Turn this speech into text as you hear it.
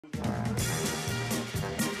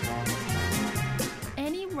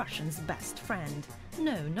Russian's best friend.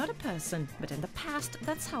 No, not a person, but in the past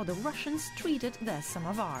that's how the Russians treated their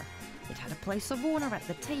samovar. It had a place of honor at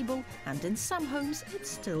the table, and in some homes it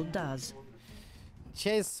still does.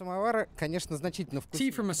 Tea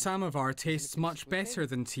from a samovar tastes much better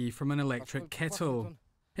than tea from an electric kettle.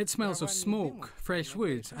 It smells of smoke, fresh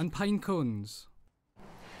wood and pine cones.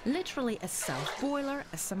 Literally a self-boiler,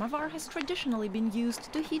 a samovar has traditionally been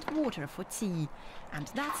used to heat water for tea. And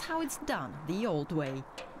that's how it's done, the old way.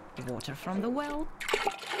 Water from the well,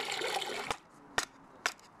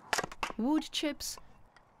 wood chips,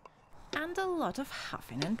 and a lot of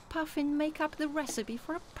huffing and puffing make up the recipe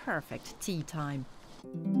for a perfect tea time.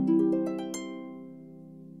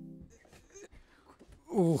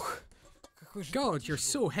 Oh, God, you're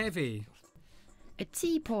so heavy. A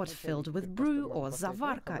teapot filled with brew, or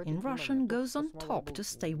zavarka in Russian, goes on top to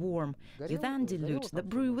stay warm. You then dilute the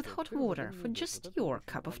brew with hot water for just your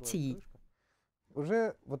cup of tea. When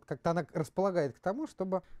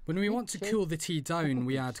we want to cool the tea down,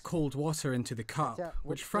 we add cold water into the cup,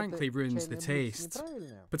 which frankly ruins the taste.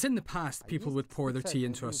 But in the past, people would pour their tea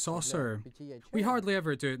into a saucer. We hardly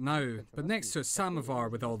ever do it now, but next to a samovar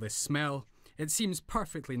with all this smell, it seems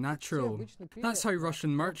perfectly natural. That's how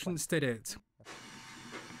Russian merchants did it.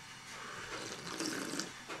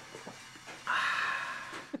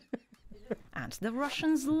 And the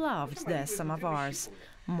Russians loved their samovars.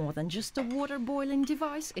 More than just a water-boiling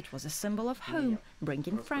device, it was a symbol of home,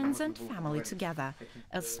 bringing friends and family together.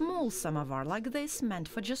 A small samovar like this, meant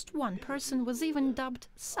for just one person, was even dubbed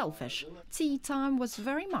selfish. Tea time was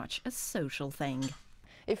very much a social thing.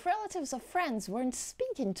 If relatives or friends weren't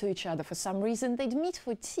speaking to each other for some reason, they'd meet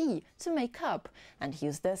for tea to make up and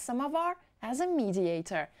use their samovar as a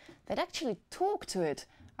mediator. They'd actually talk to it,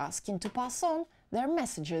 asking to pass on their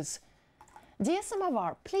messages. Dear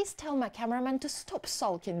samovar, please tell my cameraman to stop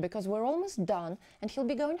sulking because we're almost done and he'll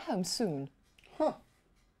be going home soon. Huh.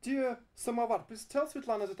 Dear samovar, please tell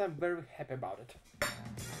Svetlana that I'm very happy about it.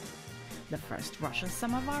 The first Russian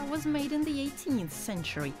samovar was made in the 18th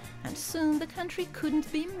century, and soon the country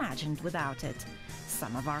couldn't be imagined without it.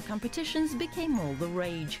 Samovar competitions became all the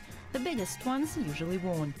rage. The biggest ones usually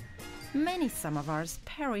won. Many samovars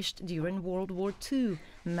perished during World War II,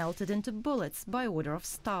 melted into bullets by order of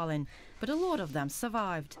Stalin, but a lot of them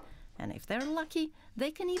survived. And if they're lucky,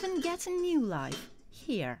 they can even get a new life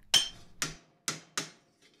here.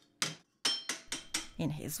 In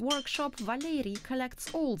his workshop, Valery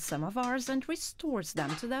collects old samovars and restores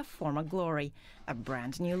them to their former glory. A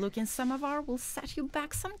brand new looking samovar will set you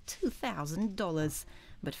back some $2,000.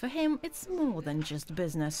 But for him, it's more than just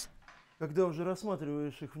business.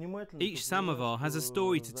 Each samovar has a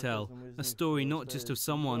story to tell, a story not just of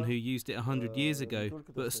someone who used it 100 years ago,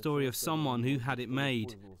 but a story of someone who had it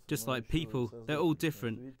made. Just like people, they're all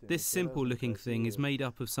different. This simple looking thing is made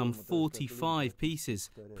up of some 45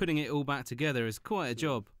 pieces. Putting it all back together is quite a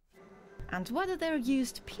job. And whether they're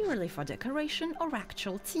used purely for decoration or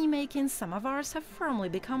actual tea-making, samovars have firmly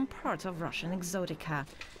become part of Russian exotica.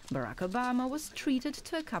 Barack Obama was treated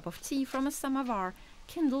to a cup of tea from a samovar,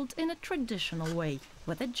 kindled in a traditional way,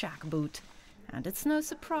 with a jackboot. And it's no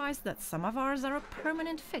surprise that samovars are a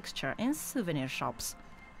permanent fixture in souvenir shops.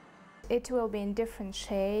 It will be in different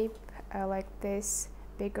shape, like this,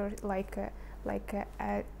 bigger, like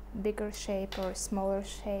a bigger shape or smaller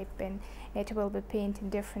shape, and it will be painted in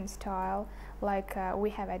different style, like we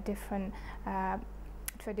have a different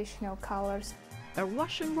traditional colors. A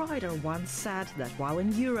Russian writer once said that while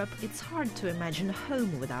in Europe it's hard to imagine a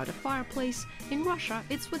home without a fireplace, in Russia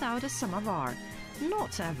it's without a samovar.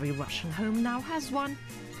 Not every Russian home now has one,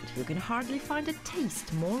 but you can hardly find a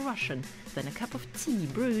taste more Russian than a cup of tea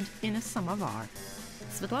brewed in a samovar.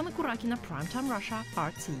 Svetlana Kurakina, Primetime Russia,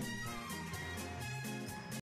 RT.